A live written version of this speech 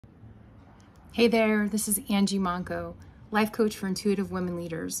Hey there, this is Angie Monco, life coach for intuitive women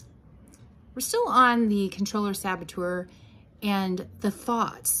leaders. We're still on the controller saboteur, and the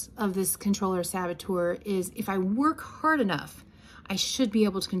thoughts of this controller saboteur is if I work hard enough, I should be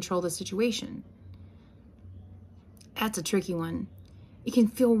able to control the situation. That's a tricky one. It can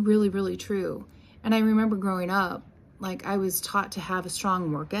feel really, really true. And I remember growing up, I was taught to have a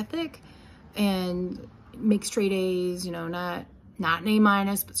strong work ethic and make straight A's, not an A-,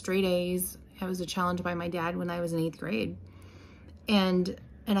 but straight A's. I was a challenge by my dad when I was in 8th grade. And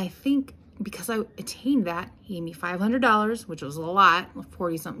I think because I attained that, he gave me $500, which was a lot,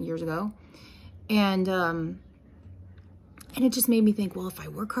 40 something years ago. And it just made me think, well, if I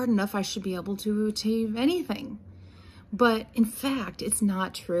work hard enough, I should be able to achieve anything. But in fact, it's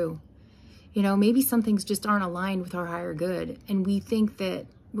not true. Maybe some things just aren't aligned with our higher good. And we think that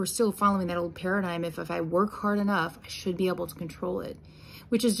we're still following that old paradigm. If I work hard enough, I should be able to control it,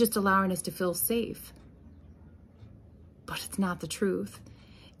 which is just allowing us to feel safe. But it's not the truth.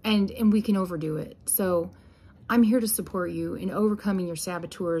 And we can overdo it. So I'm here to support you in overcoming your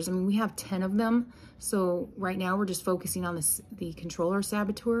saboteurs. I mean, we have 10 of them. So right now we're just focusing on the controller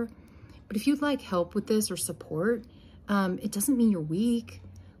saboteur. But if you'd like help with this or support, it doesn't mean you're weak.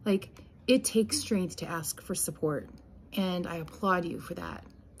 It takes strength to ask for support. And I applaud you for that.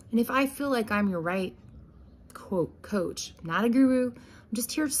 And if I feel like I'm your right coach, not a guru, I'm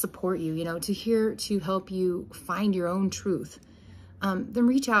just here to support you, to help you find your own truth. Then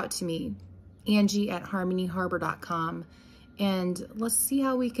reach out to me, Angie@harmonyharbor.com, and let's see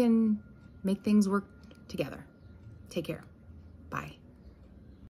how we can make things work together. Take care. Bye.